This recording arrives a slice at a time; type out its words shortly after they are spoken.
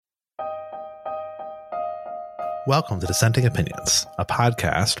Welcome to Dissenting Opinions, a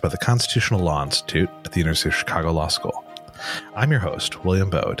podcast by the Constitutional Law Institute at the University of Chicago Law School. I'm your host,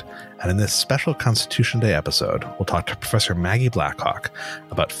 William Bode, and in this special Constitution Day episode, we'll talk to Professor Maggie Blackhawk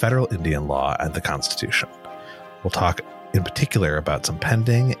about federal Indian law and the Constitution. We'll talk in particular about some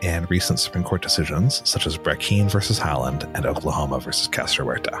pending and recent Supreme Court decisions, such as Brackeen versus Howland and Oklahoma versus Castro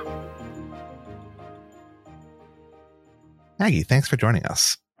Huerta. Maggie, thanks for joining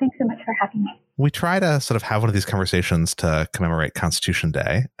us. Thanks so much for having me. We try to sort of have one of these conversations to commemorate Constitution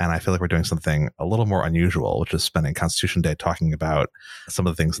Day, and I feel like we're doing something a little more unusual, which is spending Constitution Day talking about some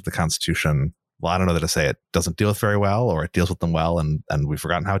of the things that the Constitution, well, I don't know that to say it doesn't deal with very well, or it deals with them well, and we've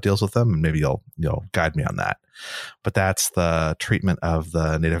forgotten how it deals with them, and maybe you'll guide me on that. But that's the treatment of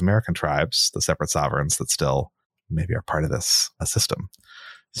the Native American tribes, the separate sovereigns that still maybe are part of this system.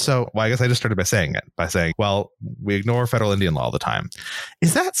 So, I guess I just started by saying, well, we ignore federal Indian law all the time.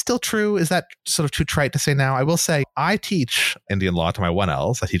 Is that still true? Is that sort of too trite to say now? I will say I teach Indian law to my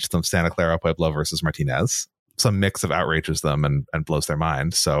 1Ls. I teach them Santa Clara Pueblo versus Martinez. Some mix of outrages them and blows their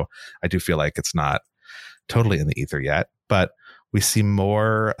mind. So I do feel like it's not totally in the ether yet. But we see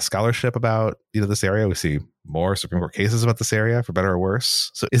more scholarship about this area. We see more Supreme Court cases about this area, for better or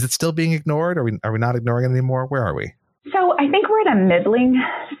worse. So is it still being ignored? Are we not ignoring it anymore? Where are we? So I think we're at a middling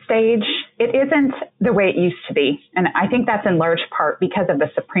stage. It isn't the way it used to be. And I think that's in large part because of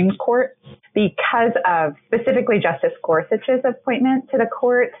the Supreme Court, because of specifically Justice Gorsuch's appointment to the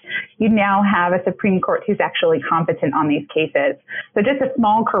court. You now have a Supreme Court who's actually competent on these cases. So just a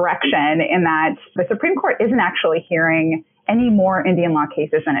small correction in that the Supreme Court isn't actually hearing any more Indian law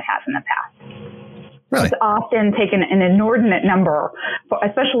cases than it has in the past. Really? It's often taken an inordinate number,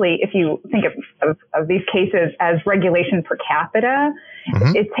 especially if you think of these cases as regulation per capita.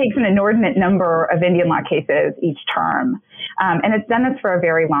 Mm-hmm. It takes an inordinate number of Indian law cases each term. And it's done this for a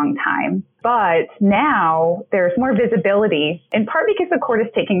very long time. But now there's more visibility, in part because the court is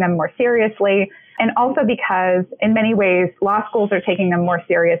taking them more seriously, and also because in many ways law schools are taking them more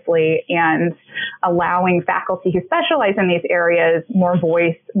seriously and allowing faculty who specialize in these areas more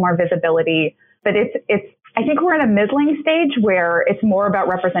voice, more visibility. But I think we're in a middling stage where it's more about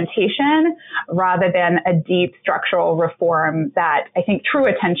representation rather than a deep structural reform that I think true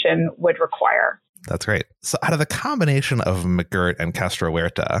attention would require. That's great. So out of the combination of McGirt and Castro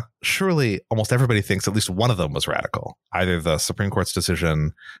Huerta, surely almost everybody thinks at least one of them was radical. Either the Supreme Court's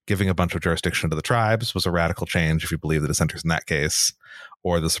decision giving a bunch of jurisdiction to the tribes was a radical change, if you believe the dissenters in that case,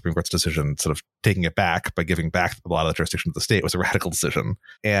 or the Supreme Court's decision sort of taking it back by giving back a lot of the jurisdiction to the state was a radical decision.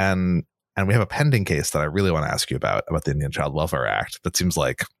 And we have a pending case that I really want to ask you about the Indian Child Welfare Act. That seems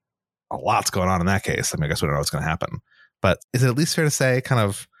like a lot's going on in that case. I mean, I guess we don't know what's going to happen. But is it at least fair to say kind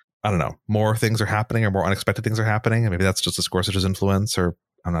of, I don't know, more things are happening or more unexpected things are happening? And maybe that's just Gorsuch's influence, or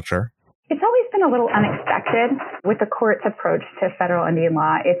I'm not sure. It's always been a little unexpected with the court's approach to federal Indian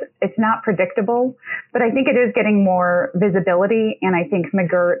law. It's not predictable, but I think it is getting more visibility. And I think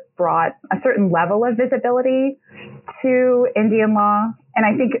McGirt brought a certain level of visibility to Indian law. And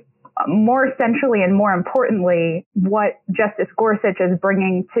I think more essentially and more importantly, what Justice Gorsuch is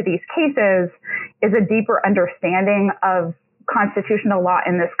bringing to these cases is a deeper understanding of constitutional law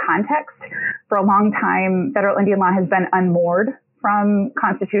in this context. For a long time, federal Indian law has been unmoored from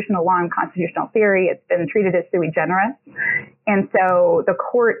constitutional law and constitutional theory. It's been treated as sui generis. And so the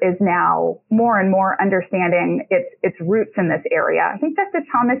court is now more and more understanding its roots in this area. I think Justice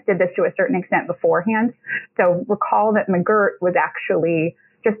Thomas did this to a certain extent beforehand. So recall that McGirt was actually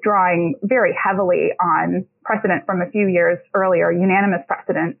just drawing very heavily on precedent from a few years earlier, unanimous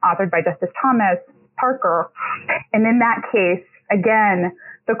precedent authored by Justice Thomas Parker. And in that case, again,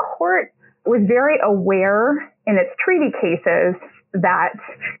 the court was very aware in its treaty cases that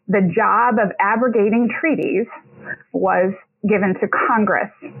the job of abrogating treaties was given to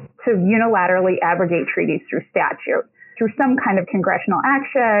Congress to unilaterally abrogate treaties through statute, through some kind of congressional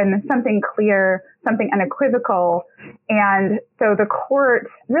action, something clear, something unequivocal. And so the court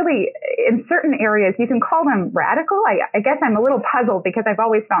really, in certain areas, you can call them radical. I guess I'm a little puzzled because I've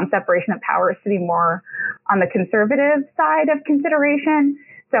always found separation of powers to be more on the conservative side of consideration.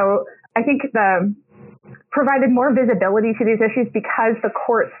 So I think provided more visibility to these issues because the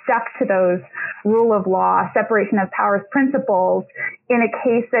court stuck to those rule of law, separation of powers principles in a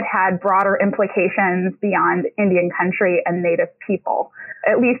case that had broader implications beyond Indian country and Native people,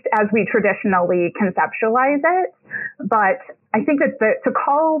 at least as we traditionally conceptualize it. But I think that to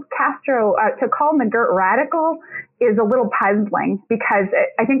call McGirt radical is a little puzzling because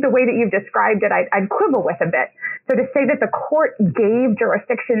I think the way that you've described it, I'd quibble with a bit. So to say that the court gave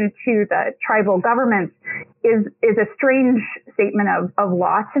jurisdiction to the tribal governments is a strange statement of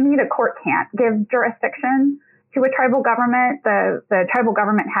law to me. The court can't give jurisdiction to a tribal government. The tribal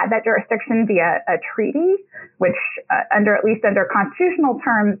government had that jurisdiction via a treaty, which at least under constitutional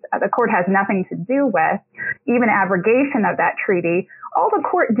terms, the court has nothing to do with, even abrogation of that treaty. All the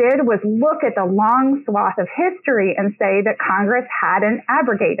court did was look at the long swath of history and say that Congress hadn't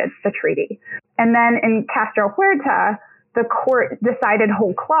abrogated the treaty. And then in Castro Huerta, the court decided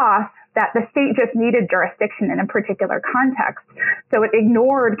whole cloth that the state just needed jurisdiction in a particular context. So it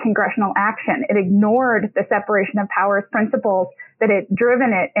ignored congressional action. It ignored the separation of powers principles that had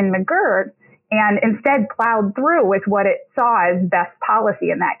driven it in McGirt, and instead plowed through with what it saw as best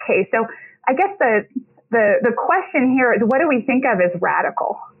policy in that case. So I guess the question here is, what do we think of as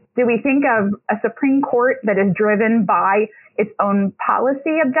radical? Do we think of a Supreme Court that is driven by its own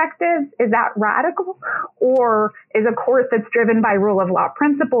policy objectives? Is that radical? Or is a court that's driven by rule of law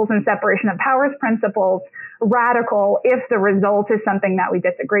principles and separation of powers principles radical if the result is something that we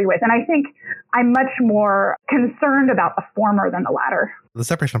disagree with? And I think I'm much more concerned about the former than the latter. The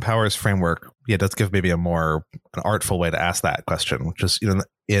separation of powers framework, does give maybe an artful way to ask that question, which is,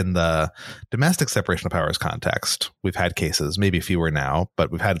 in the domestic separation of powers context, we've had cases, maybe fewer now, but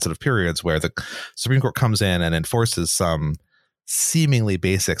we've had sort of periods where the Supreme Court comes in and enforces some seemingly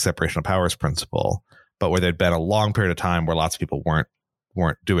basic separation of powers principle, but where there'd been a long period of time where lots of people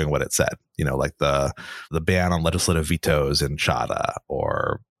weren't doing what it said, like the ban on legislative vetoes in Chadha,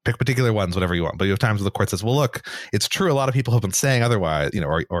 or pick particular ones, whatever you want. But you have times where the court says, well, look, it's true. A lot of people have been saying otherwise,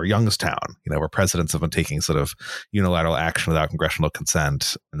 or Youngstown, where presidents have been taking sort of unilateral action without congressional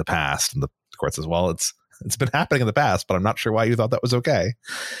consent in the past. And the court says, well, it's been happening in the past, but I'm not sure why you thought that was okay.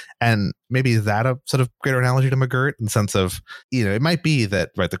 And maybe is that a sort of greater analogy to McGirt in the sense of, it might be that,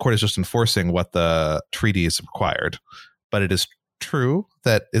 right, the court is just enforcing what the treaties required, but it is true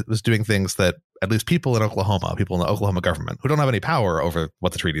that it was doing things that at least people in the Oklahoma government, who don't have any power over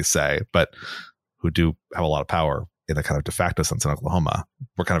what the treaties say, but who do have a lot of power in a kind of de facto sense in Oklahoma,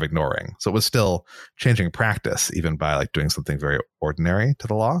 were kind of ignoring. So it was still changing practice, even by doing something very ordinary to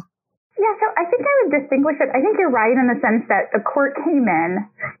the law. Yeah, so I think I would distinguish it. I think you're right in the sense that the court came in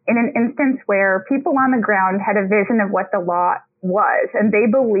an instance where people on the ground had a vision of what the law was, and they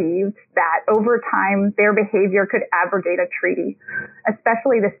believed that over time their behavior could abrogate a treaty,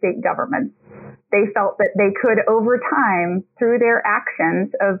 especially the state governments. They felt that they could, over time, through their actions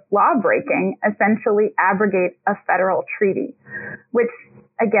of law breaking, essentially abrogate a federal treaty, which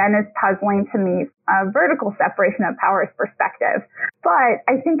again is puzzling to me, a vertical separation of powers perspective. But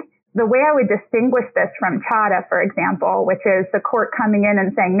I think the way I would distinguish this from Chadha, for example, which is the court coming in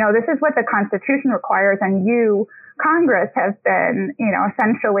and saying, no, this is what the Constitution requires, and you, Congress, have been,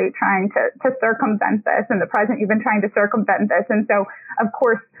 essentially trying to circumvent this, and the president, you've been trying to circumvent this. And so, of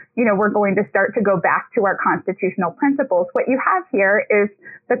course, we're going to start to go back to our constitutional principles. What you have here is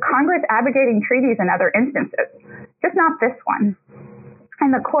the Congress abrogating treaties in other instances, just not this one.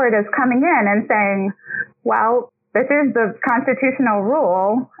 And the court is coming in and saying, well, this is the constitutional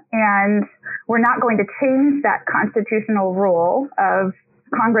rule, and we're not going to change that constitutional rule of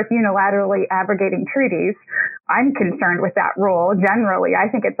Congress unilaterally abrogating treaties. I'm concerned with that rule. Generally, I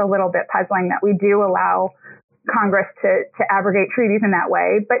think it's a little bit puzzling that we do allow Congress to abrogate treaties in that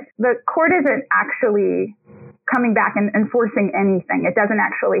way. But the court isn't actually coming back and enforcing anything. It doesn't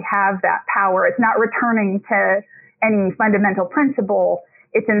actually have that power. It's not returning to any fundamental principle.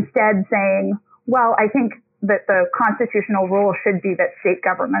 It's instead saying, well, I think that the constitutional rule should be that state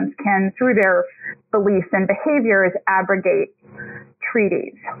governments can, through their beliefs and behaviors, abrogate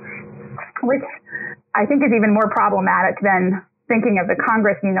treaties, which I think is even more problematic than thinking of the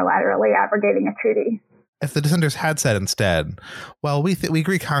Congress unilaterally abrogating a treaty. If the dissenters had said instead, well, we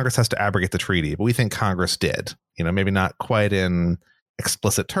agree Congress has to abrogate the treaty, but we think Congress did, maybe not quite in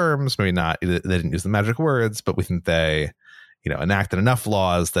explicit terms, maybe not, they didn't use the magic words, but we think they, enacted enough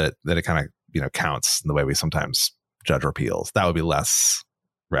laws that it kind of, counts in the way we sometimes judge repeals. That would be less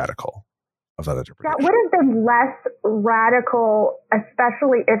radical of that interpretation. That would have been less radical,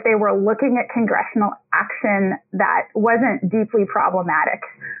 especially if they were looking at congressional action that wasn't deeply problematic.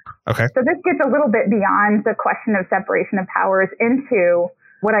 Okay. So this gets a little bit beyond the question of separation of powers into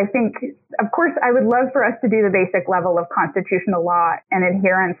what I think, of course, I would love for us to do the basic level of constitutional law and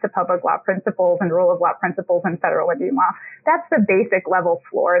adherence to public law principles and rule of law principles and federal Indian law. That's the basic level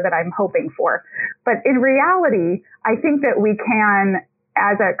floor that I'm hoping for. But in reality, I think that we can,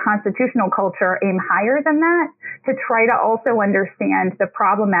 as a constitutional culture, aim higher than that to try to also understand the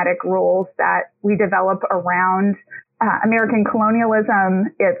problematic rules that we develop around American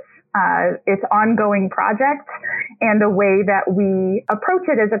colonialism, its its ongoing project and the way that we approach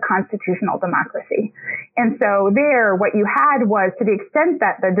it as a constitutional democracy. And so there, what you had was, to the extent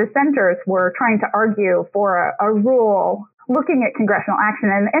that the dissenters were trying to argue for a rule looking at congressional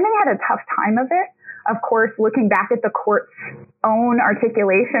action, and they had a tough time of it. Of course, looking back at the court's own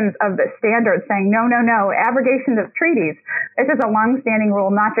articulations of the standards, saying, no, abrogation of treaties. This is a longstanding rule,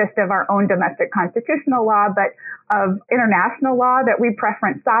 not just of our own domestic constitutional law, but of international law, that we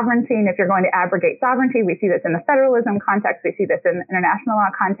preference sovereignty. And if you're going to abrogate sovereignty, we see this in the federalism context, we see this in the international law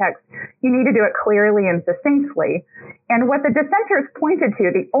context. You need to do it clearly and succinctly. And what the dissenters pointed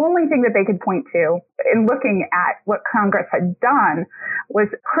to, the only thing that they could point to in looking at what Congress had done, was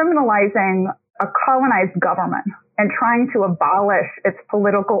criminalizing a colonized government and trying to abolish its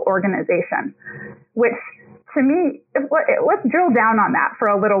political organization, which, to me, let's drill down on that for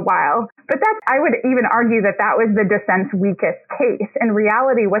a little while. But I would even argue that was the dissent's weakest case. In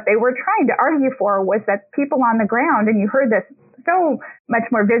reality, what they were trying to argue for was that people on the ground, and you heard this so much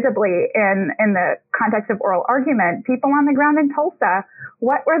more visibly in the context of oral argument, people on the ground in Tulsa,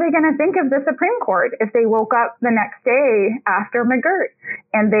 what were they going to think of the Supreme Court if they woke up the next day after McGirt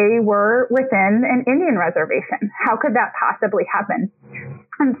and they were within an Indian reservation? How could that possibly happen?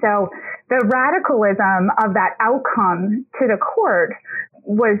 And so the radicalism of that outcome to the court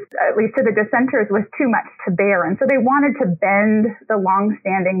was, at least to the dissenters, was too much to bear. And so they wanted to bend the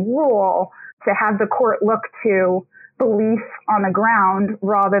longstanding rule to have the court look to belief on the ground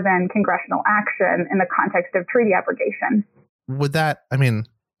rather than congressional action in the context of treaty abrogation. Would that,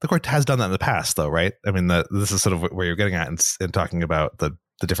 the court has done that in the past, though, right? This is sort of where you're getting at in talking about the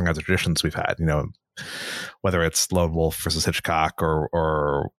different kinds of traditions we've had, whether it's Lone Wolf versus Hitchcock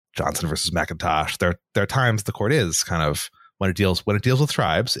or Johnson versus McIntosh. There are times the court is kind of, when it deals with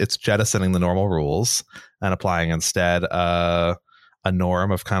tribes, it's jettisoning the normal rules and applying instead a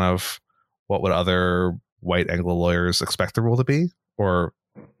norm of kind of what would other white Anglo lawyers expect the rule to be, or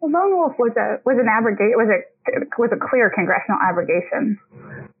Lone Wolf was a clear congressional abrogation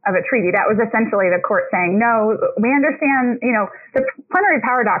of a treaty. That was essentially the court saying, no, we understand, the plenary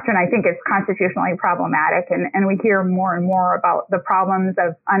power doctrine, I think, is constitutionally problematic, and we hear more and more about the problems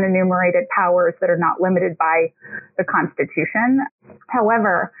of unenumerated powers that are not limited by the Constitution.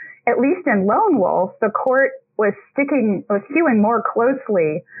 However, at least in Lone Wolf, the court was hewing more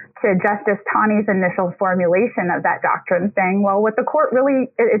closely to Justice Taney's initial formulation of that doctrine, saying, well, what the court really,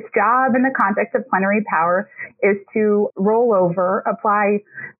 its job in the context of plenary power is to roll over, apply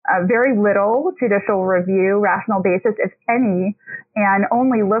very little judicial review, rational basis, if any, and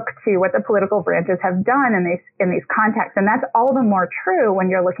only look to what the political branches have done in these contexts. And that's all the more true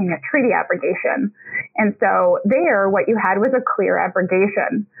when you're looking at treaty abrogation. And so there, what you had was a clear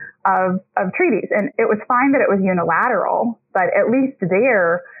abrogation of treaties. And it was fine that it was unilateral, but at least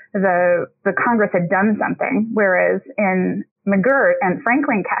there, the Congress had done something. Whereas in McGirt and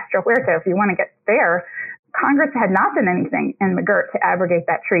Franklin Castro Huerta, if you want to get there, Congress had not done anything in McGirt to abrogate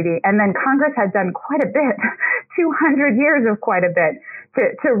that treaty. And then Congress had done quite a bit, 200 years of quite a bit,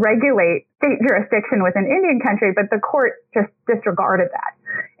 to regulate state jurisdiction within Indian country, but the court just disregarded that.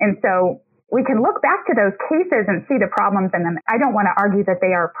 And so we can look back to those cases and see the problems in them. I don't want to argue that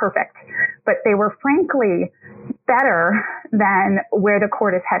they are perfect, but they were frankly better than where the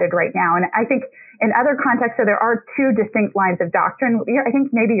court is headed right now. And I think in other contexts, so there are two distinct lines of doctrine. I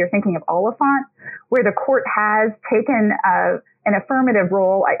think maybe you're thinking of Oliphant, where the court has taken an affirmative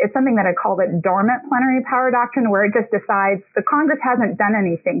role. It's something that I call the dormant plenary power doctrine, where it just decides the Congress hasn't done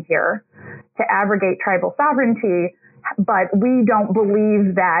anything here to abrogate tribal sovereignty, but we don't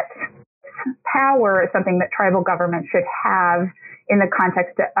believe that power is something that tribal government should have in the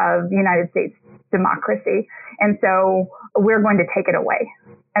context of the United States democracy. And so we're going to take it away.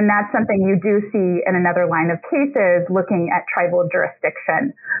 And that's something you do see in another line of cases looking at tribal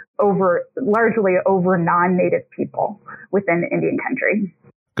jurisdiction largely over non-native people within Indian country.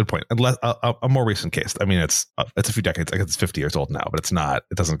 Good point. Unless a more recent case. It's a few decades. I guess it's 50 years old now, but it's not.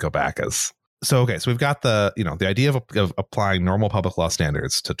 It doesn't go back as. So okay, so we've got the idea of applying normal public law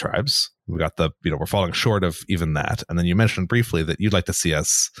standards to tribes. We've got we're falling short of even that. And then you mentioned briefly that you'd like to see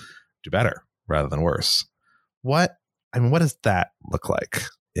us do better rather than worse. What does that look like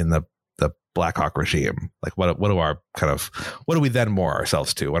in the Black Hawk regime? Like what do we then moor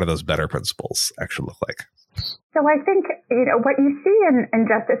ourselves to? What do those better principles actually look like? So I think, what you see in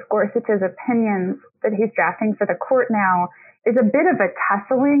Justice Gorsuch's opinions that he's drafting for the court now is a bit of a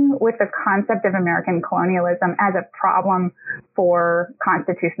tussling with the concept of American colonialism as a problem for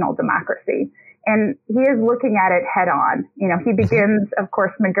constitutional democracy. And he is looking at it head on. He begins, of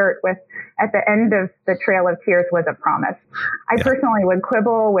course, McGirt with, at the end of the Trail of Tears was a promise. I personally would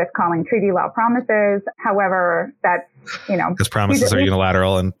quibble with calling treaty law promises. However, that's, because promises are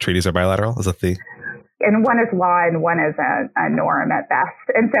unilateral and treaties are bilateral. Is that the... And one is law and one is a norm at best.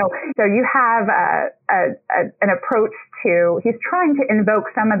 And so you have an approach to, he's trying to invoke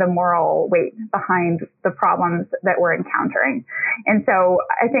some of the moral weight behind the problems that we're encountering. And so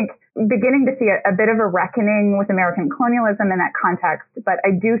I think beginning to see a bit of a reckoning with American colonialism in that context, but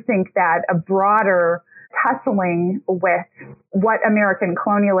I do think that a broader tussling with what American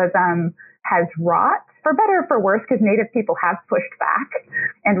colonialism has wrought, for better or for worse, because Native people have pushed back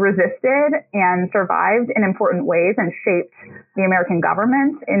and resisted and survived in important ways and shaped the American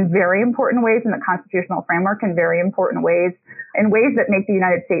government in very important ways, in the constitutional framework in very important ways, in ways that make the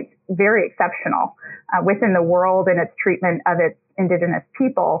United States very exceptional within the world in its treatment of its indigenous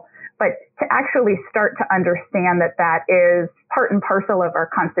people. But to actually start to understand that that is part and parcel of our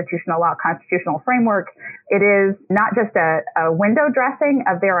constitutional law, constitutional framework, it is not just a window dressing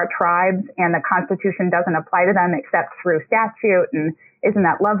of there are tribes and the Constitution doesn't apply to them except through statute, and isn't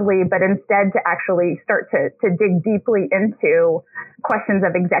that lovely, but instead to actually start to dig deeply into questions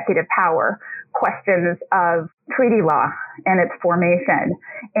of executive power, questions of treaty law and its formation.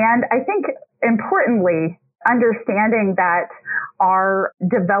 And I think importantly, understanding that our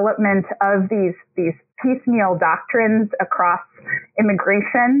development of these piecemeal doctrines across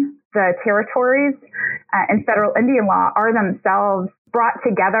immigration, the territories, and federal Indian law are themselves brought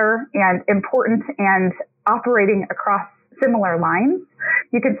together and important and operating across similar lines.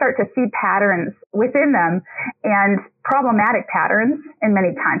 You can start to see patterns within them and problematic patterns in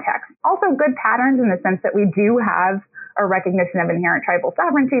many contexts. Also good patterns in the sense that we do have a recognition of inherent tribal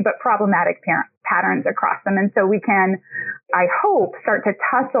sovereignty, but problematic patterns across them. And so we can, I hope, start to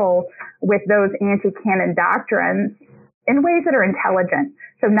tussle with those anti-canon doctrines in ways that are intelligent.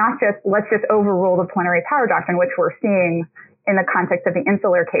 So not just, let's just overrule the plenary power doctrine, which we're seeing in the context of the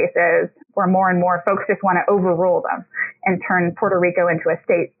insular cases, where more and more folks just want to overrule them and turn Puerto Rico into a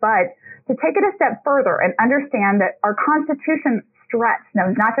state. But to take it a step further and understand that our Constitution stretched,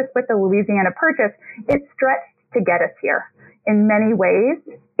 not just with the Louisiana Purchase, it stretched to get us here. In many ways,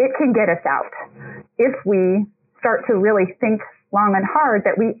 it can get us out if we start to really think long and hard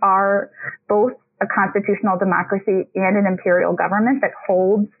that we are both a constitutional democracy and an imperial government that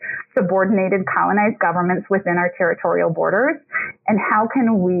holds subordinated colonized governments within our territorial borders. And how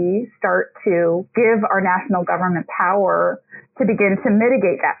can we start to give our national government power to begin to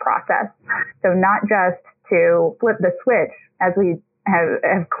mitigate that process? So not just to flip the switch, as we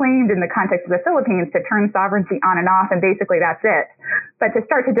have claimed in the context of the Philippines, to turn sovereignty on and off, and basically that's it. But to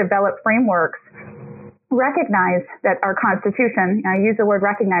start to develop frameworks, recognize that our Constitution, and I use the word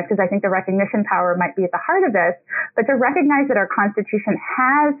recognize because I think the recognition power might be at the heart of this, but to recognize that our Constitution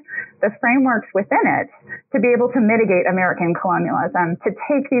has the frameworks within it to be able to mitigate American colonialism, to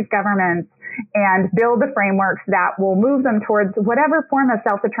take these governments and build the frameworks that will move them towards whatever form of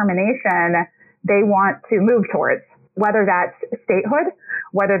self-determination they want to move towards, whether that's statehood,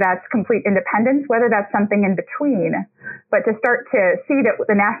 whether that's complete independence, whether that's something in between. But to start to see that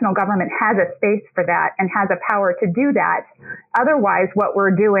the national government has a space for that and has a power to do that. Otherwise, what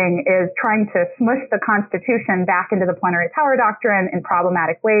we're doing is trying to smush the Constitution back into the plenary power doctrine in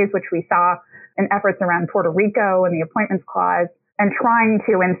problematic ways, which we saw in efforts around Puerto Rico and the Appointments Clause, and trying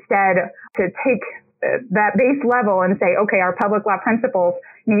to instead to take that base level and say, okay, our public law principles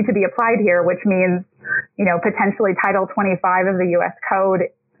need to be applied here, which means, potentially Title 25 of the U.S. Code,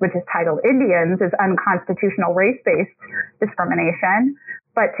 which is titled Indians, is unconstitutional race-based discrimination,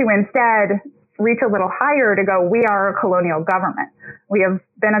 but to instead reach a little higher to go, we are a colonial government. We have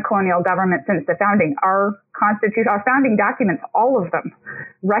been a colonial government since the founding. Our Constitution, our founding documents, all of them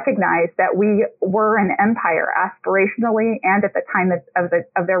recognize that we were an empire aspirationally and at the time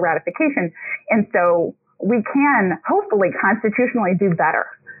of their ratification. And so we can hopefully constitutionally do better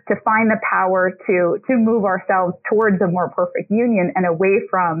to find the power to move ourselves towards a more perfect union and away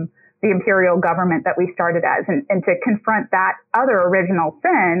from the imperial government that we started as, and to confront that other original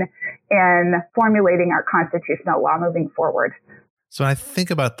sin in formulating our constitutional law moving forward. So when I think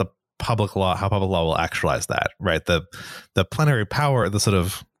about the public law, how public law will actualize that, right? The plenary power,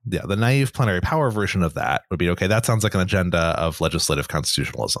 the naive plenary power version of that would be, okay, that sounds like an agenda of legislative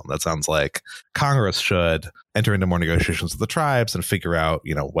constitutionalism. That sounds like Congress should enter into more negotiations with the tribes and figure out,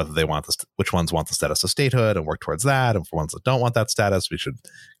 whether they want this, which ones want the status of statehood and work towards that. And for ones that don't want that status, we should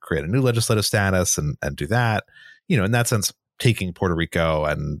create a new legislative status and do that. In that sense, taking Puerto Rico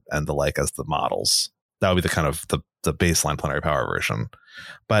and the like as the models. That would be the kind of the baseline plenary power version.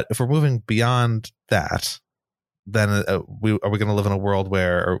 But if we're moving beyond that, then are we going to live in a world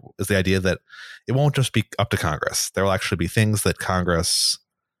where, or is the idea that it won't just be up to Congress? There will actually be things that Congress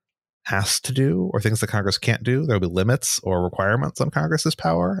has to do or things that Congress can't do. There will be limits or requirements on Congress's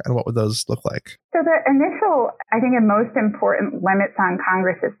power. And what would those look like? So the initial, I think, and most important limits on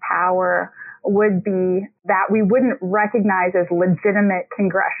Congress's power would be that we wouldn't recognize as legitimate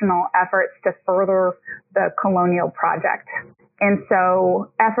congressional efforts to further the colonial project. And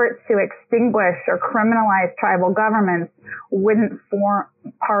so efforts to extinguish or criminalize tribal governments wouldn't form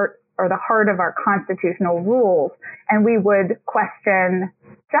part or the heart of our constitutional rules. And we would question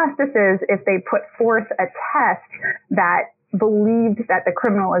justices if they put forth a test that believed that the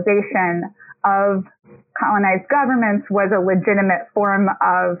criminalization of colonized governments was a legitimate form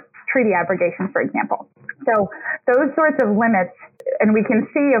of treaty abrogation, for example. So those sorts of limits, and we can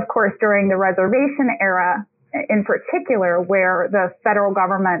see, of course, during the reservation era in particular, where the federal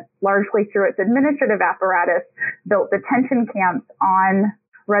government, largely through its administrative apparatus, built detention camps on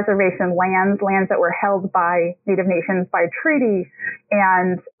reservation lands that were held by Native nations by treaty,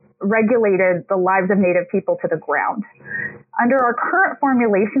 and regulated the lives of Native people to the ground. Under our current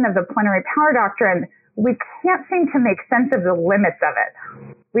formulation of the plenary power doctrine, we can't seem to make sense of the limits of it.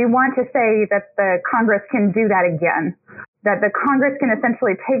 We want to say that the Congress can do that again, that the Congress can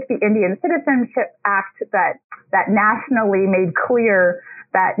essentially take the Indian Citizenship Act that nationally made clear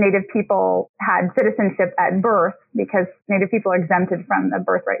that Native people had citizenship at birth because Native people are exempted from the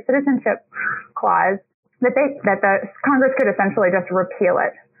birthright citizenship clause, that the Congress could essentially just repeal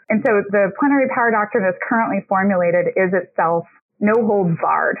it. And so the plenary power doctrine as currently formulated is itself no holds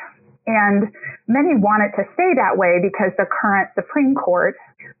barred. And many want it to stay that way because the current Supreme Court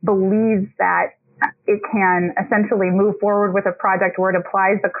believes that it can essentially move forward with a project where it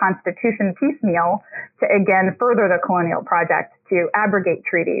applies the Constitution piecemeal to, again, further the colonial project, to abrogate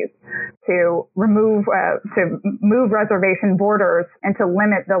treaties, to move reservation borders, and to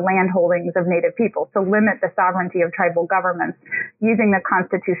limit the land holdings of Native people, to limit the sovereignty of tribal governments using the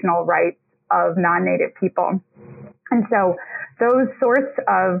constitutional rights of non-Native people. And so those sorts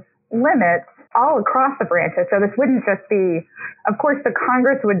of limits all across the branches. So this wouldn't just be, of course, the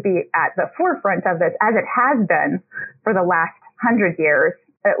Congress would be at the forefront of this, as it has been for the last 100 years,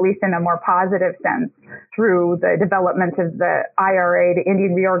 at least in a more positive sense, through the development of the IRA, the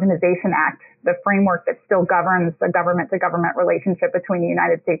Indian Reorganization Act, the framework that still governs the government-to-government relationship between the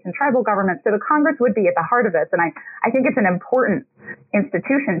United States and tribal governments. So the Congress would be at the heart of this. And I think it's an important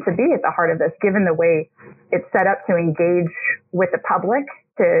institution to be at the heart of this, given the way it's set up to engage with the public,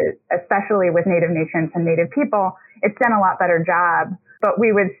 especially with Native nations and Native people. It's done a lot better job, but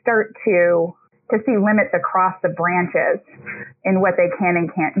we would start to see limits across the branches in what they can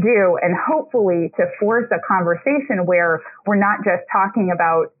and can't do, and hopefully to force a conversation where we're not just talking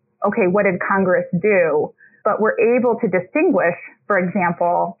about, okay, what did Congress do, but we're able to distinguish, for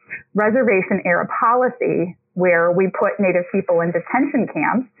example, reservation era policy, where we put Native people in detention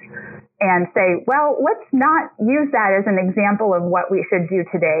camps, and say, well, let's not use that as an example of what we should do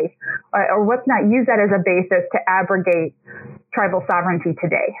today, or let's not use that as a basis to abrogate tribal sovereignty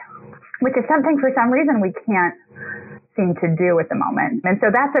today, which is something for some reason we can't seem to do at the moment. And so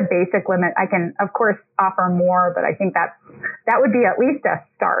that's a basic limit. I can, of course, offer more, but I think that would be at least a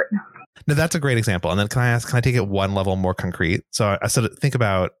start. No, that's a great example. And then can I take it one level more concrete? So I said, think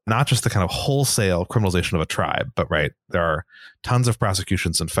about not just the kind of wholesale criminalization of a tribe, but there are tons of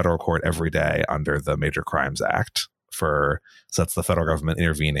prosecutions in federal court every day under the Major Crimes Act so that's the federal government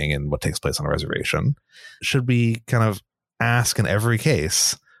intervening in what takes place on a reservation. Should we kind of ask in every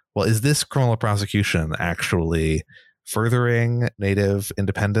case, well, is this criminal prosecution actually furthering Native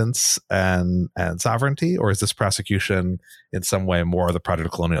independence and sovereignty, or is this prosecution in some way more the product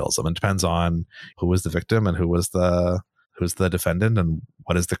of colonialism? It depends on who was the victim and who's the defendant and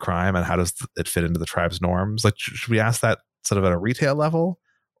what is the crime and how does it fit into the tribe's norms. Like, should we ask that sort of at a retail level,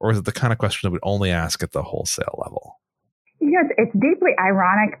 or is it the kind of question that we only ask at the wholesale level? It's deeply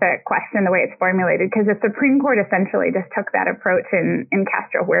ironic, the question, the way it's formulated, because the Supreme Court essentially just took that approach in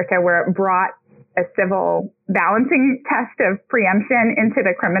Castro Huerta, where it brought a civil balancing test of preemption into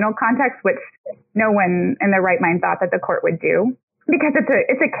the criminal context, which no one in their right mind thought that the court would do, because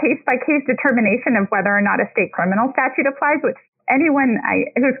it's a case-by-case determination of whether or not a state criminal statute applies, which anyone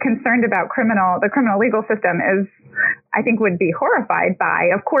who's concerned about the criminal legal system I think would be horrified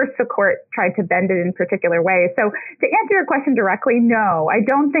by. Of course, the court tried to bend it in particular ways. So to answer your question directly, no, I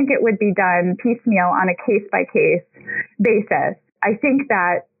don't think it would be done piecemeal on a case-by-case basis. I think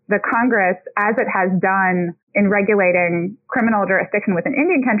that the Congress, as it has done in regulating criminal jurisdiction within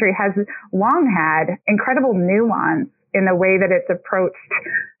Indian country, has long had incredible nuance in the way that it's approached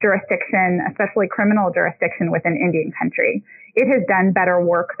jurisdiction, especially criminal jurisdiction within Indian country. It has done better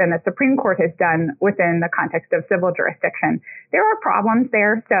work than the Supreme Court has done within the context of civil jurisdiction. There are problems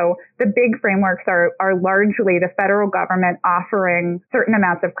there. So the big frameworks are largely the federal government offering certain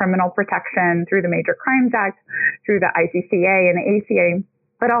amounts of criminal protection through the Major Crimes Act, through the ICCA and the ACA.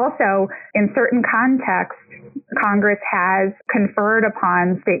 But also, in certain contexts, Congress has conferred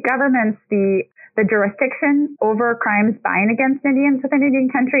upon state governments the jurisdiction over crimes by and against Indians within Indian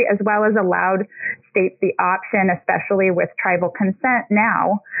country, as well as allowed states the option, especially with tribal consent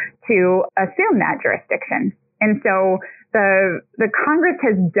now, to assume that jurisdiction. And so the Congress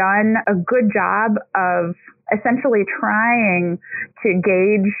has done a good job of essentially trying to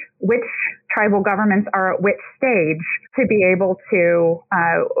gauge which tribal governments are at which stage to be able to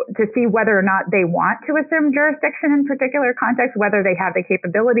see whether or not they want to assume jurisdiction in particular contexts, whether they have the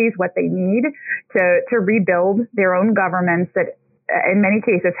capabilities, what they need to rebuild their own governments that in many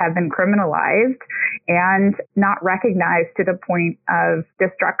cases have been criminalized and not recognized to the point of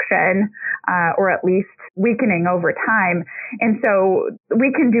destruction or at least weakening over time. And so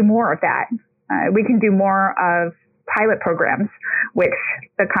we can do more of that. We can do more of pilot programs, which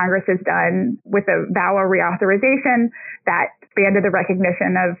the Congress has done with a VAWA reauthorization that expanded the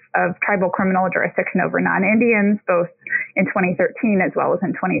recognition of tribal criminal jurisdiction over non-Indians, both in 2013 as well as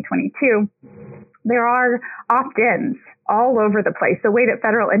in 2022. There are opt-ins all over the place. The way that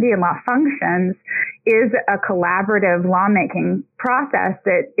federal Indian law functions is a collaborative lawmaking process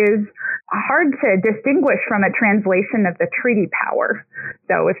that is hard to distinguish from a translation of the treaty power.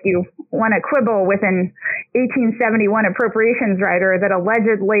 So if you want to quibble with an 1871 appropriations rider that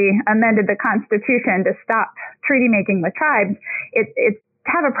allegedly amended the Constitution to stop treaty making with tribes, it's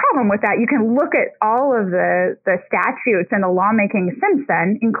have a problem with that. You can look at all of the statutes and the lawmaking since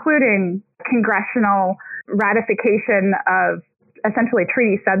then, including congressional ratification of essentially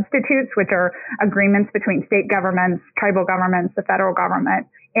treaty substitutes, which are agreements between state governments, tribal governments, the federal government,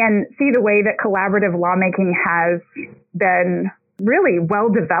 and see the way that collaborative lawmaking has been really well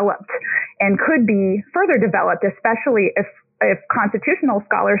developed and could be further developed, especially if constitutional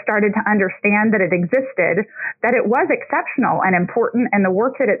scholars started to understand that it existed, that it was exceptional and important, and the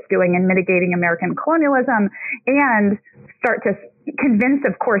work that it's doing in mitigating American colonialism, and start to convince,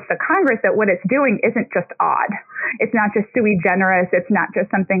 of course, the Congress that what it's doing isn't just odd. It's not just sui generis. It's not just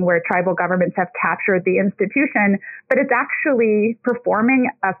something where tribal governments have captured the institution, but it's actually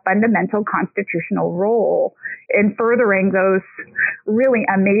performing a fundamental constitutional role in furthering those really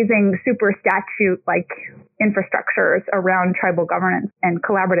amazing super statute-like infrastructures around tribal governance and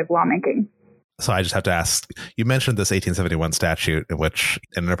collaborative lawmaking. So I just have to ask, you mentioned this 1871 statute in which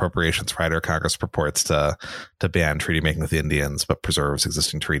in an appropriations rider, Congress purports to ban treaty making with the Indians, but preserves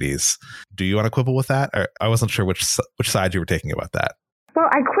existing treaties. Do you want to quibble with that? Or I wasn't sure which side you were taking about that. Well,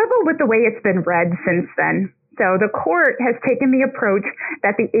 I quibble with the way it's been read since then. So the court has taken the approach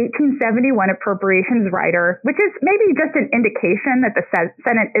that the 1871 appropriations rider, which is maybe just an indication that the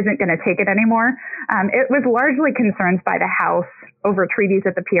Senate isn't going to take it anymore, it was largely concerned by the House over treaties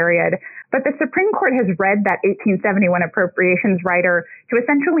at the period. But the Supreme Court has read that 1871 appropriations rider to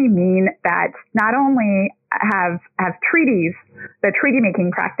essentially mean that not only have treaties, the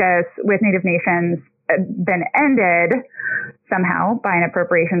treaty-making practice with Native nations been ended somehow by an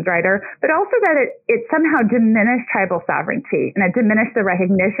appropriations rider, but also that it somehow diminished tribal sovereignty, and it diminished the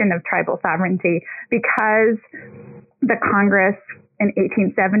recognition of tribal sovereignty because the Congress in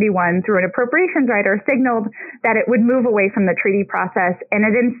 1871 through an appropriations rider signaled that it would move away from the treaty process, and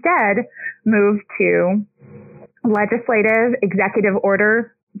it instead moved to legislative executive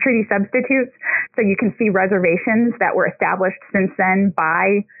order treaty substitutes. So you can see reservations that were established since then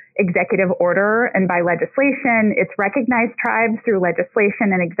by executive order and by legislation. It's recognized tribes through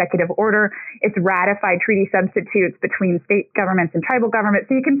legislation and executive order. It's ratified treaty substitutes between state governments and tribal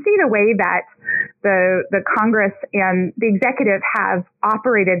governments. So you can see the way that the Congress and the executive have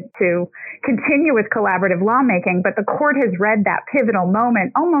operated to continue with collaborative lawmaking, but the court has read that pivotal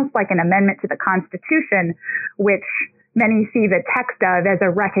moment almost like an amendment to the Constitution, which many see the text of as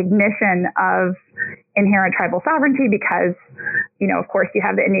a recognition of inherent tribal sovereignty because, of course, you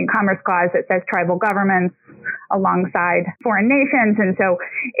have the Indian Commerce Clause that says tribal governments alongside foreign nations. And so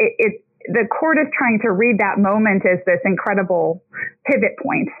the court is trying to read that moment as this incredible pivot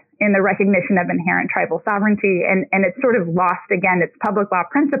point in the recognition of inherent tribal sovereignty. And it's sort of lost, again, its public law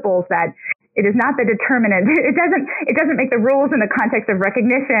principles that It is not the determinant. It doesn't make the rules in the context of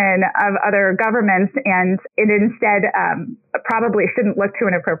recognition of other governments, and it instead probably shouldn't look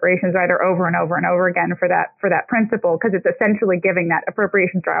to an appropriations writer over and over and over again for that principle, because it's essentially giving that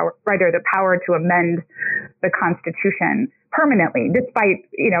appropriations writer the power to amend the Constitution permanently, despite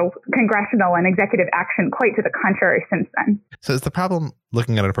congressional and executive action quite to the contrary since then. So is the problem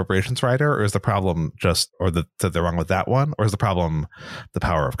looking at an appropriations writer, or is the problem that they're wrong with that one, or is the problem the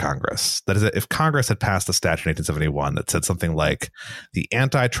power of Congress? That is, if Congress had passed a statute in 1871 that said something like the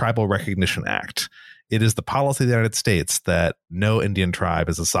Anti-Tribal Recognition Act, it is the policy of the United States that no Indian tribe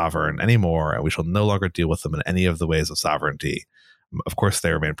is a sovereign anymore, and we shall no longer deal with them in any of the ways of sovereignty. Of course,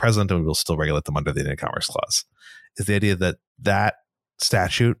 they remain present, and we will still regulate them under the Indian Commerce Clause. Is the idea that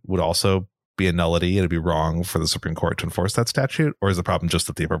statute would also be a nullity and it'd be wrong for the Supreme Court to enforce that statute? Or is the problem just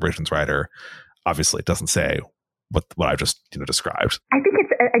that the appropriations writer obviously doesn't say what I just described? I think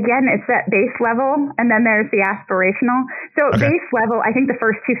it's that base level, and then there's the aspirational. So okay. Base level, I think the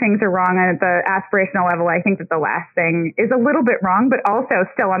first two things are wrong, and at the aspirational level, I think that the last thing is a little bit wrong, but also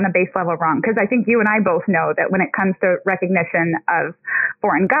still on the base level wrong. Because I think you and I both know that when it comes to recognition of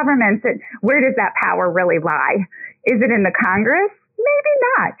foreign governments, where does that power really lie? Is it in the Congress? Maybe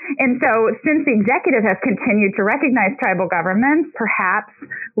not. And so since the executive has continued to recognize tribal governments, perhaps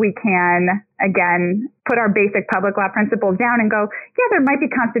we can, again, put our basic public law principles down and go, yeah, there might be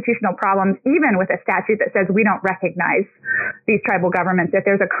constitutional problems even with a statute that says we don't recognize these tribal governments if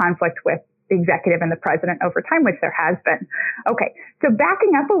there's a conflict with the executive and the president over time, which there has been. Okay, so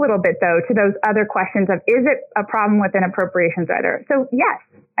backing up a little bit, though, to those other questions of, is it a problem with an appropriations writer? So yes,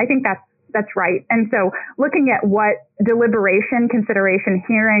 I think that's right. And so looking at what deliberation, consideration,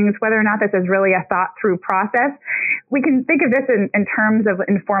 hearings, whether or not this is really a thought through process, we can think of this in terms of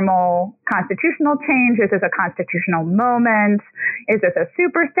informal constitutional change. Is this a constitutional moment? Is this a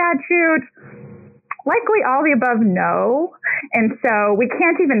super statute? Likely all the above, no. And so we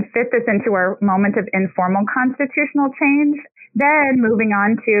can't even fit this into our moment of informal constitutional change. Then moving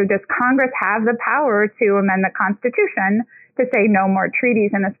on to, does Congress have the power to amend the Constitution to say no more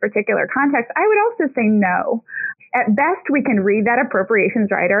treaties in this particular context? I would also say no. At best, we can read that appropriations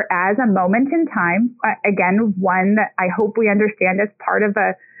writer as a moment in time, again, one that I hope we understand as part of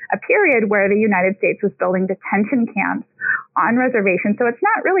a period where the United States was building detention camps on reservations. So it's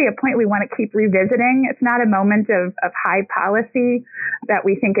not really a point we want to keep revisiting. It's not a moment of high policy that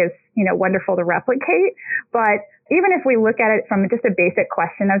we think is, wonderful to replicate. But even if we look at it from just a basic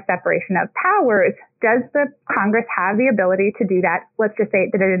question of separation of powers, does the Congress have the ability to do that? Let's just say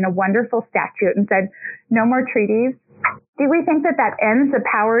it did it in a wonderful statute and said, no more treaties. Do we think that ends the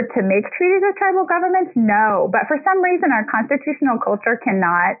power to make treaties with tribal governments? No. But for some reason, our constitutional culture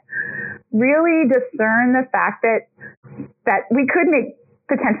cannot really discern the fact that we could make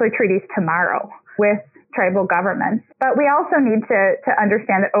potentially treaties tomorrow with tribal governments. But we also need to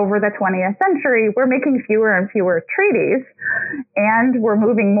understand that over the 20th century, we're making fewer and fewer treaties, and we're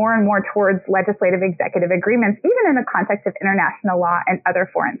moving more and more towards legislative executive agreements, even in the context of international law and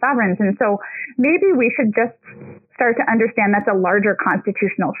other foreign sovereigns. And so maybe we should just start to understand that's a larger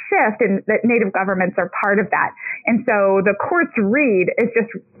constitutional shift and that native governments are part of that. And so the court's read is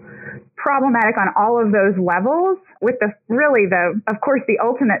just problematic on all of those levels, with of course, the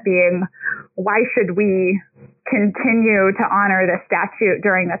ultimate being, why should we continue to honor the statute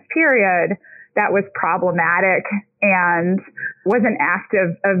during this period that was problematic and was an act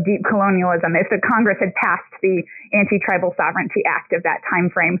of deep colonialism? If the Congress had passed the Anti-Tribal Sovereignty Act of that time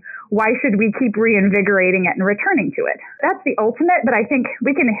frame, why should we keep reinvigorating it and returning to it? That's the ultimate, but I think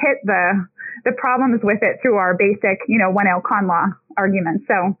we can hit the problems with it through our basic, 1L con law arguments.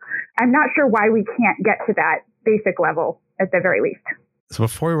 So I'm not sure why we can't get to that basic level at the very least. So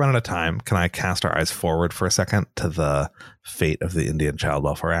before we run out of time, can I cast our eyes forward for a second to the fate of the Indian Child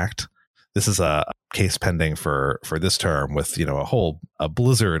Welfare Act? This is a case pending for this term with, a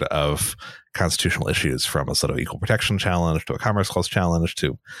blizzard of constitutional issues, from a sort of equal protection challenge to a Commerce Clause challenge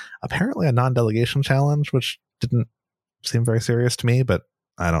to apparently a non-delegation challenge, which didn't seem very serious to me, but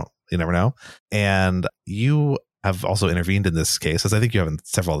you never know. And you have also intervened in this case, as I think you have in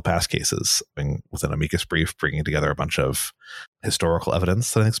several of the past cases, with an amicus brief, bringing together a bunch of historical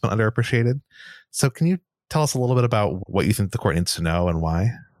evidence that I think has been underappreciated. So can you tell us a little bit about what you think the court needs to know and why?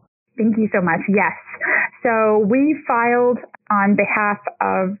 Thank you so much. Yes. So we filed on behalf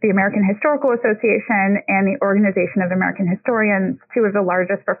of the American Historical Association and the Organization of American Historians, two of the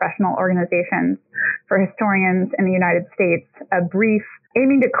largest professional organizations for historians in the United States, a brief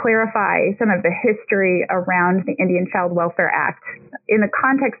aiming to clarify some of the history around the Indian Child Welfare Act in the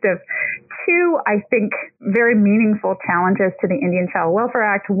context of two, I think, very meaningful challenges to the Indian Child Welfare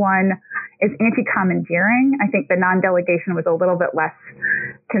Act. One, is anti-commandeering. I think the non-delegation was a little bit less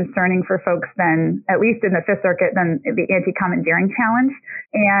concerning for folks than, at least in the Fifth Circuit, than the anti-commandeering challenge.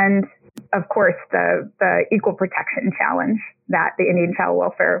 And of course, the equal protection challenge that the Indian child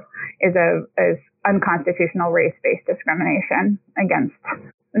welfare is unconstitutional race-based discrimination against.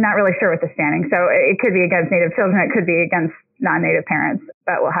 I'm not really sure what the standing. So it could be against Native children. It could be against non-Native parents,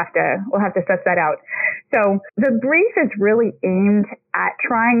 but we'll have to suss that out. So the brief is really aimed at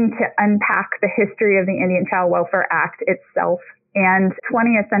trying to unpack the history of the Indian Child Welfare Act itself and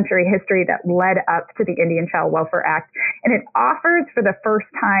 20th century history that led up to the Indian Child Welfare Act. And it offers for the first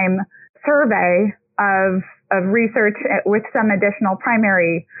time survey of research with some additional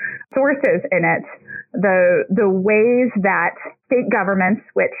primary sources in it, the ways that state governments,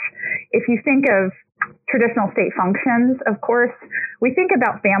 which if you think of traditional state functions, of course, we think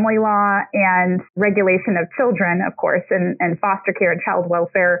about family law and regulation of children, of course, and foster care and child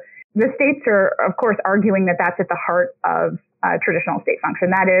welfare. The states are, of course, arguing that that's at the heart of traditional state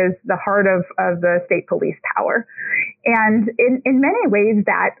function. That is the heart of the state police power. And in many ways,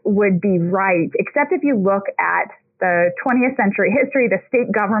 that would be right, except if you look at the 20th century history, the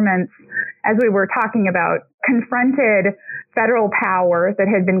state governments, as we were talking about, confronted federal power that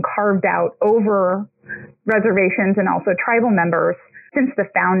had been carved out over reservations and also tribal members since the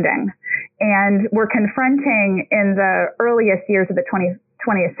founding. And we're confronting in the earliest years of the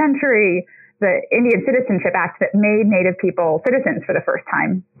 20th century, the Indian Citizenship Act that made Native people citizens for the first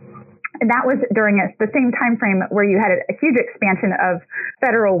time. And that was during the same time frame where you had a huge expansion of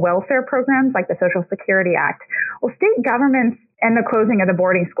federal welfare programs like the Social Security Act. Well, state governments and the closing of the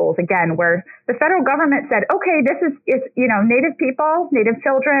boarding schools, again, where the federal government said, okay, it's Native people, Native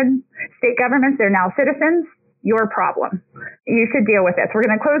children, state governments, they're now citizens. Your problem. You should deal with this. We're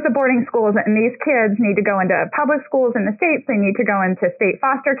going to close the boarding schools, and these kids need to go into public schools in the states. They need to go into state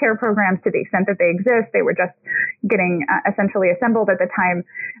foster care programs to the extent that they exist. They were just getting essentially assembled at the time,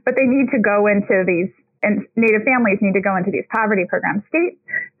 but they need to go into these, and Native families need to go into these poverty programs. State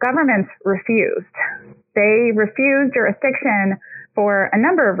governments refused. They refused jurisdiction for a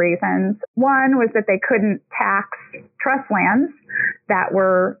number of reasons. One was that they couldn't tax trust lands that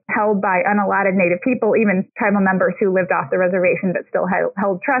were held by unallotted Native people, even tribal members who lived off the reservation but still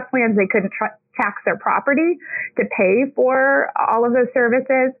held trust lands. They couldn't tax their property to pay for all of those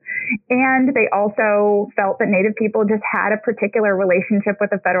services. And they also felt that Native people just had a particular relationship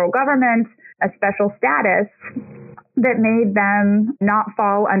with the federal government, a special status that made them not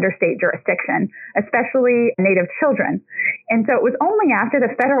fall under state jurisdiction, especially Native children. And so it was only after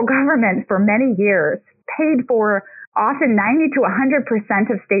the federal government for many years paid for often 90 to 100%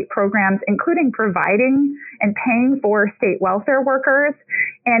 of state programs, including providing and paying for state welfare workers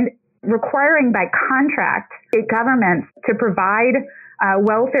and requiring by contract state governments to provide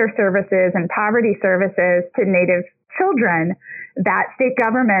welfare services and poverty services to Native children, that state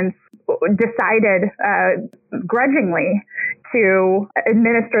governments decided grudgingly to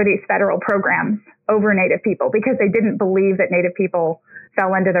administer these federal programs over Native people because they didn't believe that Native people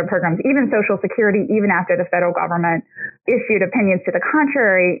fell into their programs, even Social Security, even after the federal government issued opinions to the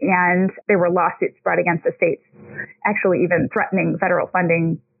contrary, and there were lawsuits brought against the states, actually even threatening federal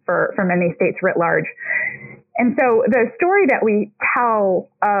funding for many states writ large. And so the story that we tell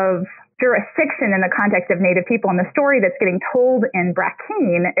of jurisdiction in the context of Native people, and the story that's getting told in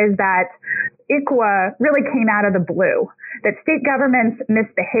Brackeen, is that ICWA really came out of the blue, that state governments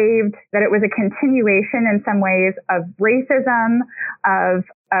misbehaved, that it was a continuation in some ways of racism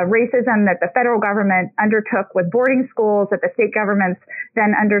that the federal government undertook with boarding schools, that the state governments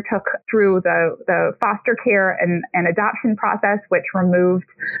then undertook through the foster care and adoption process, which removed,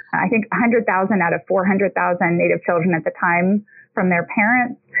 I think, 100,000 out of 400,000 Native children at the time from their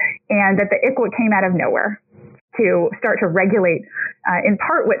parents, and that the ICWA came out of nowhere to start to regulate, in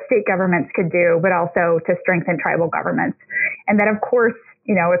part, what state governments could do, but also to strengthen tribal governments. And that, of course,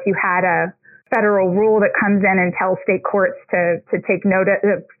 if you had a federal rule that comes in and tells state courts to take notice,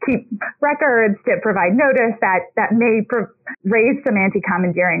 keep records, to provide notice, that may raise some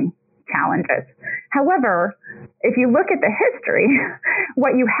anti-commandeering challenges. However, if you look at the history,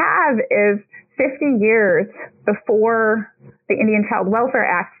 what you have is 50 years before the Indian Child Welfare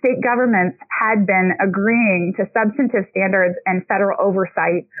Act, state governments had been agreeing to substantive standards and federal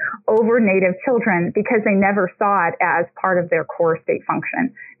oversight over Native children because they never saw it as part of their core state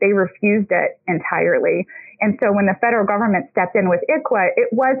function. They refused it entirely. And so when the federal government stepped in with ICWA, it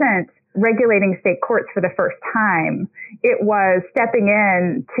wasn't regulating state courts for the first time. It was stepping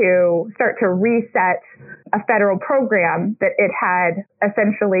in to start to reset a federal program that it had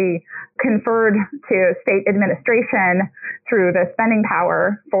essentially conferred to state administration through the spending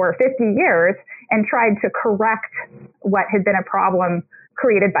power for 50 years and tried to correct what had been a problem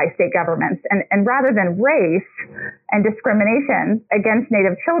created by state governments. And rather than race and discrimination against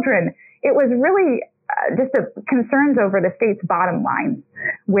Native children, it was really just concerns over the state's bottom line,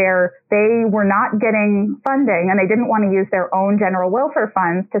 where they were not getting funding and they didn't want to use their own general welfare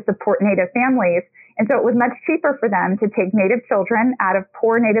funds to support Native families. And so it was much cheaper for them to take Native children out of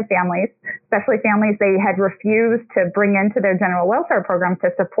poor Native families, especially families they had refused to bring into their general welfare program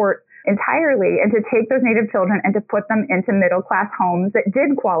to support entirely, and to take those Native children and to put them into middle-class homes that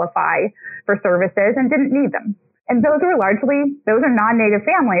did qualify for services and didn't need them. And those are non-Native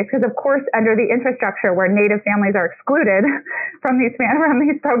families, because of course, under the infrastructure where Native families are excluded from these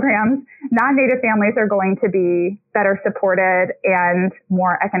programs, non-Native families are going to be better supported and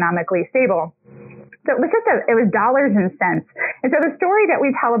more economically stable. So it was dollars and cents. And so the story that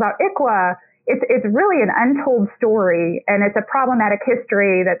we tell about ICWA, it's really an untold story, and it's a problematic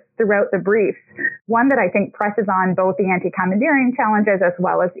history that's throughout the briefs, one that I think presses on both the anti-commandeering challenges as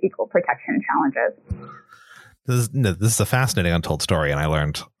well as equal protection challenges. This is a fascinating untold story, and I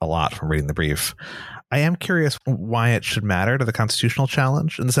learned a lot from reading the brief. I am curious why it should matter to the constitutional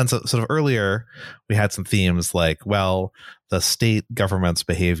challenge, in the sense that sort of earlier we had some themes like, well, the state government's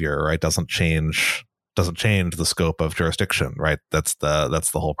behavior, right, doesn't change the scope of jurisdiction, right? That's the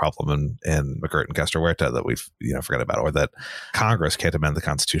whole problem in McGirt and Castro Huerta that we've forgot about, or that Congress can't amend the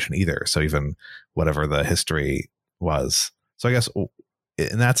Constitution either. So even whatever the history was, so I guess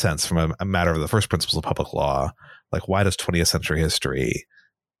in that sense, from a matter of the first principles of public law, like, why does 20th century history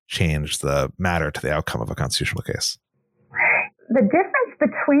change the matter to the outcome of a constitutional case? The difference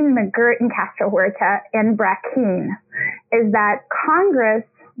between McGirt and Castro Huerta and Brackeen is that Congress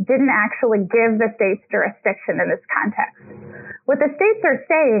didn't actually give the states jurisdiction in this context. What the states are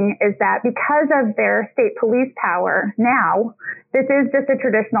saying is that because of their state police power now, this is just a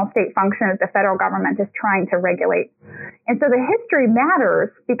traditional state function that the federal government is trying to regulate. And so the history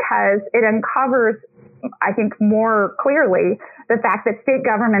matters because it uncovers, I think, more clearly the fact that state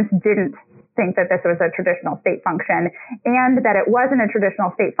governments didn't think that this was a traditional state function, and that it wasn't a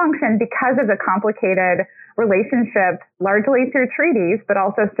traditional state function because of the complicated relationship, largely through treaties, but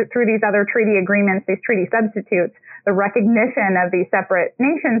also through these other treaty agreements, these treaty substitutes, the recognition of these separate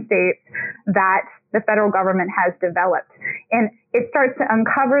nation states that the federal government has developed. And it starts to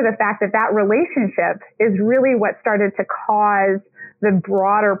uncover the fact that that relationship is really what started to cause the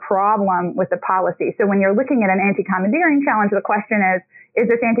broader problem with the policy. So when you're looking at an anti-commandeering challenge, the question is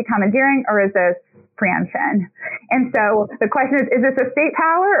this anti-commandeering or is this preemption? And so the question is this a state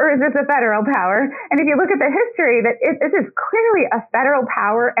power or is this a federal power? And if you look at the history, that this is clearly a federal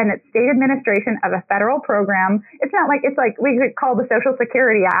power and it's state administration of a federal program. It's like we could call the Social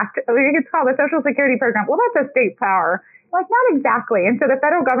Security Act, we could call the Social Security program, well, that's a state power. Like, not exactly. And so the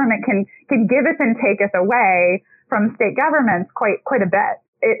federal government can give us and take us away from state governments quite a bit.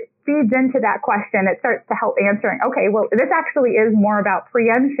 It feeds into that question. It starts to help answering, okay, well, this actually is more about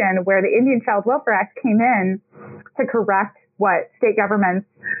preemption, where the Indian Child Welfare Act came in to correct what state governments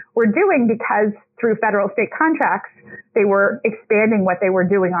were doing, because through federal state contracts, they were expanding what they were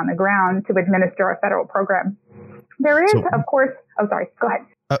doing on the ground to administer a federal program. There is, of course, go ahead.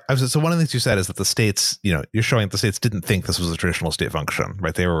 So one of the things you said is that the states, you're showing that the states didn't think this was a traditional state function,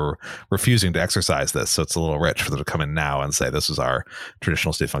 right? They were refusing to exercise this. So it's a little rich for them to come in now and say, this is our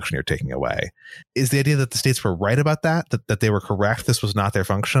traditional state function you're taking away. Is the idea that the states were right about that they were correct, this was not their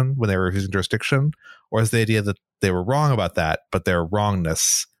function when they were refusing jurisdiction? Or is the idea that they were wrong about that, but their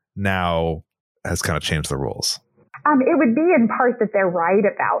wrongness now has kind of changed the rules? It would be in part that they're right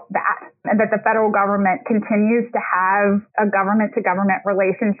about that, and that the federal government continues to have a government-to-government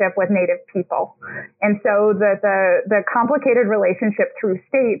relationship with Native people. And so the complicated relationship through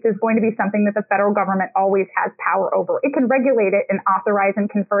states is going to be something that the federal government always has power over. It can regulate it and authorize and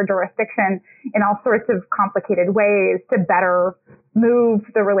confer jurisdiction in all sorts of complicated ways to better move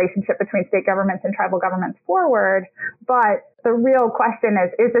the relationship between state governments and tribal governments forward. But the real question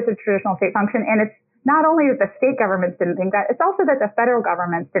is this a traditional state function? And it's not only that the state governments didn't think that, it's also that the federal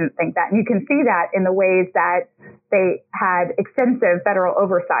governments didn't think that. And you can see that in the ways that they had extensive federal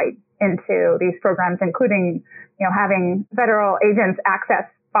oversight into these programs, including, having federal agents access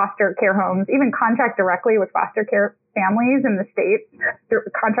foster care homes, even contract directly with foster care families in the states,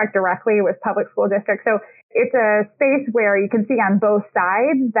 contract directly with public school districts. So it's a space where you can see on both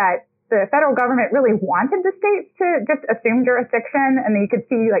sides that the federal government really wanted the states to just assume jurisdiction, and then you could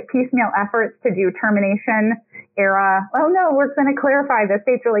see like piecemeal efforts to do termination era. Oh no, we're going to clarify the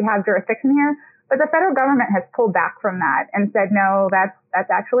states really have jurisdiction here. But the federal government has pulled back from that and said, no, that's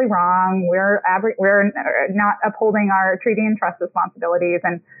actually wrong. We're not upholding our treaty and trust responsibilities,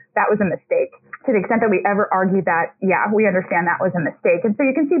 and that was a mistake. To the extent that we ever argued that, yeah, we understand that was a mistake. And so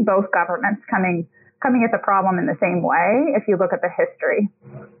you can see both governments coming at the problem in the same way if you look at the history.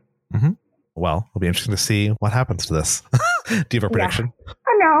 Mm-hmm. Well, it'll be interesting to see what happens to this. Do you have a prediction? Yeah.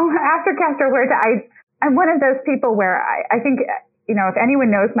 No, after Castro Huerta, I'm one of those people where I think, if anyone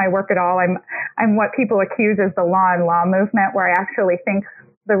knows my work at all, I'm what people accuse as the law and law movement, where I actually think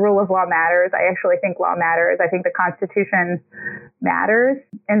the rule of law matters. I actually think law matters. I think the Constitution matters.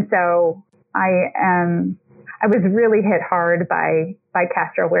 And so I was really hit hard by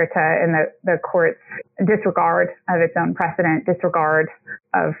Castro Huerta and the court's disregard of its own precedent, disregard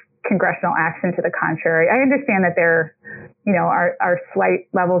of congressional action to the contrary. I understand that there, are slight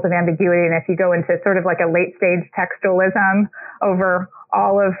levels of ambiguity. And if you go into sort of like a late stage textualism over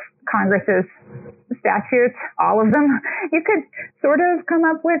all of Congress's statutes, all of them, you could sort of come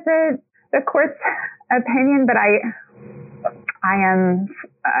up with the court's opinion, but I am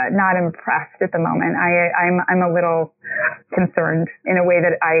not impressed at the moment. I'm a little concerned in a way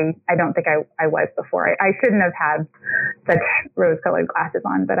that I don't think I was before. I shouldn't have had such rose-colored glasses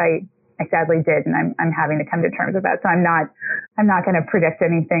on, but I sadly did, and I'm having to come to terms with that. So I'm not going to predict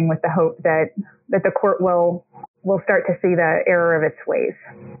anything with the hope that the court will start to see the error of its ways.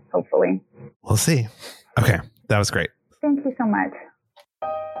 Hopefully, we'll see. Okay, that was great. Thank you so much.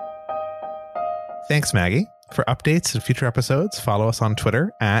 Thanks, Maggie. For updates and future episodes, follow us on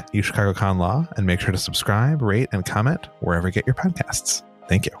Twitter @UChicagoConLaw, and make sure to subscribe, rate, and comment wherever you get your podcasts.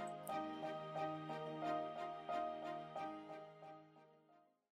 Thank you.